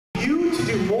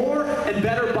do more and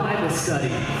better Bible study.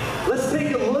 Let's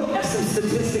take a look at some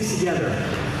statistics together.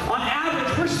 On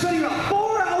average, we're spending about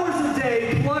 4 hours a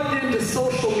day plugged into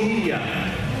social media.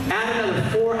 Add another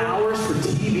 4 hours for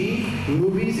TV,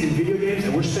 movies, and video games,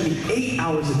 and we're spending 8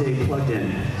 hours a day plugged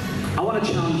in. I want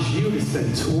to challenge you to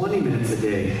spend 20 minutes a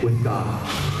day with God.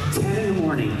 10 in the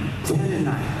morning, 10 at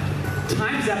night.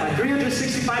 Times that by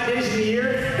 365 days in the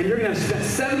year, and you're going to have spent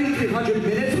 7,300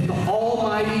 minutes with the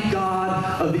almighty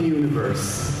God of the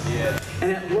universe. Yeah.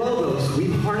 And at Logos,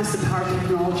 we've harnessed the power of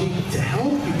technology to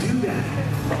help you do that.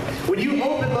 When you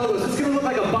open Logos, it's going to look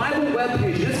like a Bible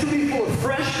webpage. It's going to be full of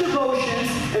fresh devotions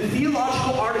and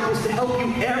theological articles to help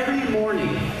you every morning.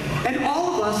 And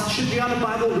all of us should be on a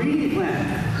Bible reading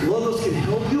plan. Logos can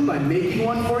help you by making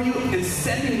one for you and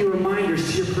sending you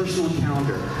reminders to your personal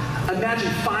calendar.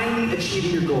 Imagine finally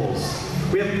achieving your goals.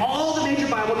 We have all the major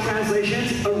Bible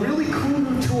translations, a really cool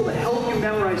new tool to help you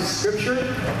memorize Scripture,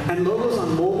 and Logos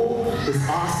on mobile is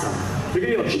awesome. You're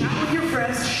going to be able to chat with your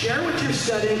friends, share what you're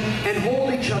studying, and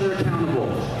hold each other accountable.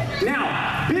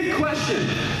 Now, big question.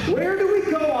 Where do we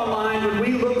go online when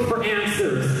we look for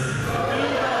answers?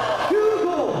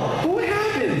 Google. But what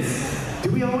happens?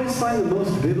 Do we always find the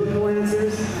most biblical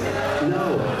answers?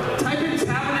 No. Type in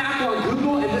Tabernacle on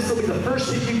Google, and this will be the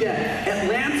first thing you get.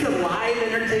 Atlanta Live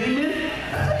Entertainment?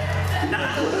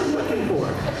 Not what I'm looking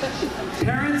for.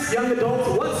 Parents, young adults,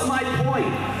 what's my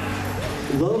point?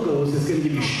 Logos is going to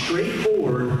give you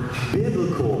straightforward,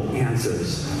 biblical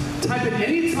answers. Type in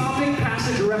any topic,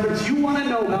 passage, or reference you want to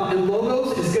know about, and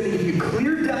Logos is going to give you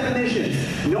clear definitions.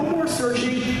 No more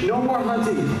searching, no more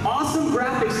hunting. Awesome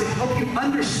graphics to help you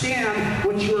understand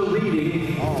what you're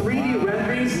reading. 3D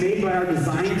renderings made by our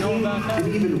design team,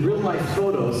 and even real-life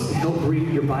photos to help bring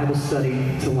your Bible study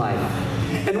to life.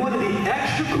 And one of the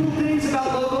extra cool things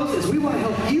about Logos is we want to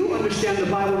help you understand the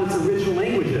Bible in its original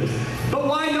languages. But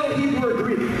why no Hebrew or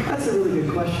Greek? That's a really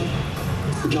good question.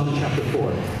 John chapter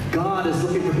 4. God is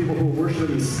looking for people who worship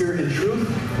Him in spirit and truth.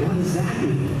 What does that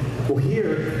mean? Well,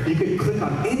 here, you can click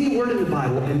on any word in the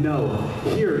Bible and know,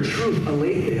 here, truth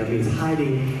aletheia means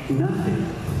hiding nothing.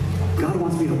 God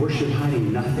wants me to worship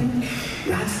hiding nothing?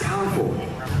 That's powerful.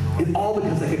 And all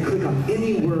because I can click on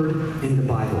any word in the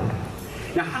Bible.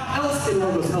 Now, how else can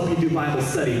Logos help you do Bible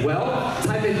study? Well,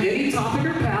 type in any topic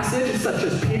or passage, such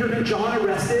as Peter and John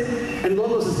arrested, and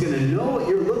Logos is going to know what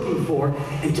you're looking for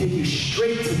and take you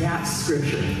straight to that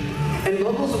scripture. And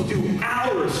Logos will do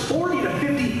hours, 40 to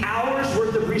 50 hours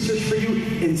worth of research for you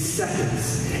in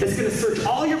seconds. It's going to search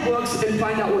all your books and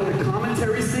find out what the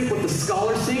commentaries think, what the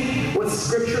scholars think, what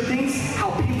Scripture thinks,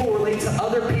 how people relate to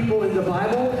other people in the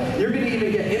Bible. You're going to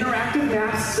even get interactive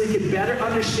maps so you can better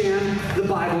understand the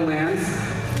Bible lands.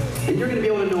 And you're going to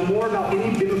be able to know more about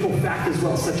any biblical fact as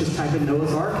well, such as type in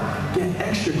Noah's Ark. Get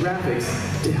extra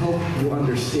graphics to help you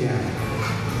understand.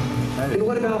 And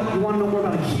what about, you want to know more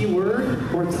about a key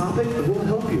word or a topic? It will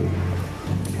help you.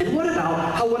 And what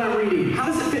about how what I'm reading,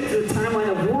 how does it fit to the timeline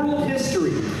of world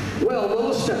history? Well,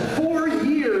 Logos spent 4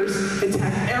 years and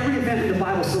tagged every event in the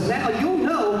Bible. So now you'll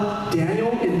know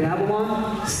Daniel in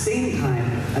Babylon, same time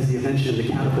as the invention of the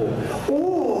catapult.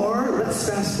 Or let's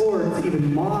fast forward to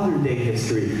even modern day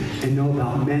history and know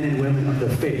about men and women of the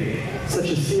faith, such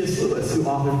as C.S. Lewis, who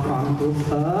authored Chronicles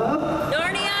of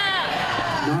Narnia.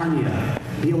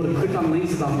 Be able to click on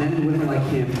links about men and women like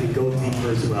him and go deeper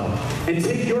as well. And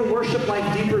take your worship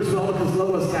life deeper as well, because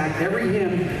Logos tagged every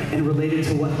hymn and related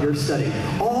to what you're studying.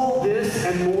 All this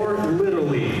and more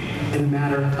literally in a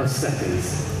matter of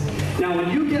seconds. Now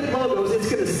when you get Logos, it's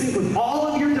going to sync with all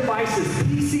of your devices,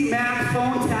 PC, Mac,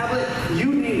 phone, tablet,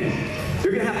 you name it.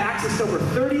 You're going to have access to over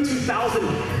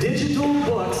 32,000 digital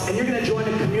books, and you're going to join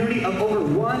a community of over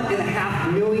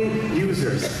 1.5 million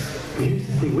users. Here's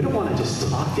the thing, we don't want to just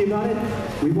talk to you about it,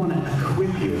 we want to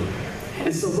equip you.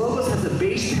 And so Logos has a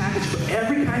base package for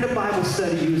every kind of Bible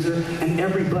study user and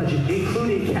every budget,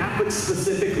 including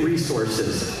Catholic-specific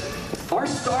resources. Our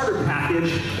starter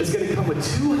package is going to come with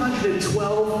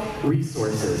 212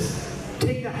 resources.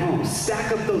 Take that home,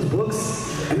 stack up those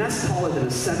books, and that's taller than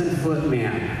a 7-foot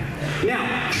man.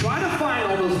 Now, try to find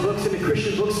all those books in a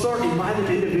Christian bookstore and buy them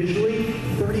individually,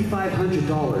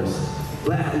 $3,500.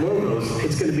 But at Logos,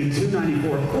 it's going to be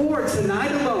 $294. Or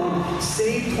tonight alone,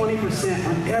 save 20%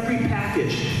 on every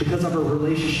package because of our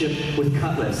relationship with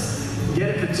Kutless. Get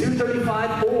it for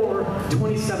 $235 or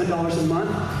 $27 a month,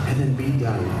 and then be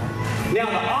done. Now,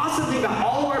 the awesome thing about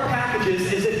all of our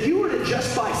packages is if you were to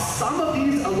just buy some of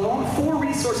these alone, 4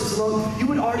 resources alone, you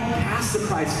would already pass the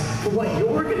price for what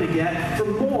you're going to get for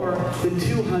more than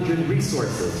 200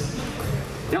 resources.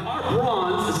 Now, our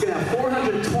bronze is going to have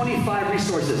 425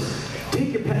 resources.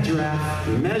 Take your pet giraffe,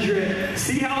 measure it,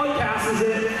 see how it passes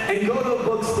it, and go to a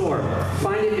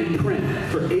find it in print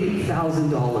for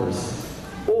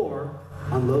 $8,000. Or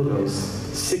on logos,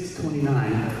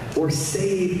 $629, or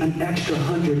save an extra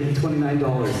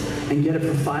 $129 and get it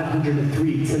for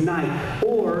 $503 tonight.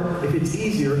 Or, if it's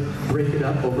easier, break it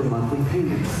up over monthly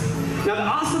payments. Now, the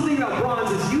awesome thing about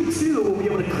bronze is you too will be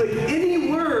able to click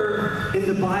any word in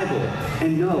the Bible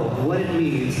and know what it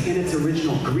means in its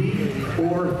original Greek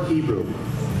or Hebrew.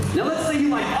 Now, let's say you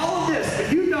like all of this,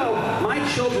 but you know my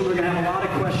children are going to have a lot of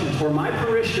questions, or my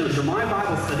parishioners, or my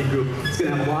Bible study group is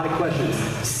going to have a lot of questions.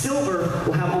 Silver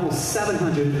will have almost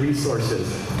 700 resources.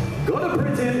 Go to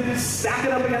Britain, stack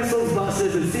it up against those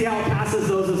buses, and see how it passes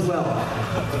those as well.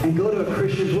 And go to a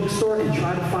Christian bookstore and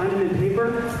try to find them in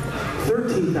paper,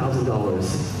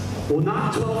 $13,000. Well,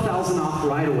 knock $12,000 off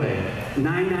right away.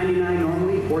 $9.99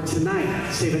 normally, or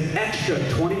tonight, save an extra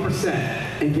 20%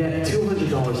 and get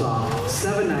 $200 off,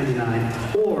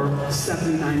 $7.99, or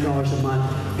 $79 a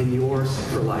month, and yours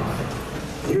for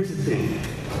life. Here's the thing.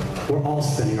 We're all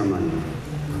spending our money.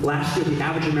 Last year, the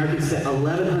average American spent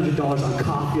 $1,100 on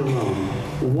coffee alone.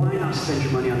 Why not spend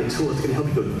your money on the tool that's going to help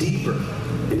you go deeper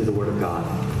into the Word of God?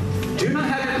 Do not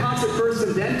have your concert first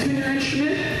and then tune your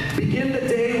instrument. Begin the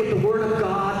day with the Word of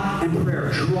God and prayer.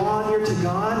 Draw near to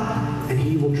God, and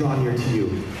He will draw near to you.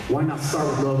 Why not start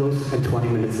with logos and 20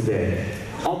 minutes a day?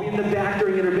 I'll be in the back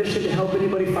during intermission to help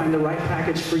anybody find the right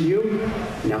package for you.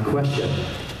 Now, question.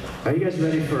 Are you guys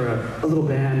ready for a little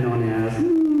band known as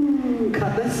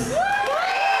Kutless?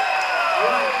 All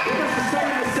right, give us a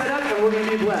second to set up, and we're going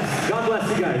to be blessed. God bless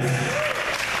you guys.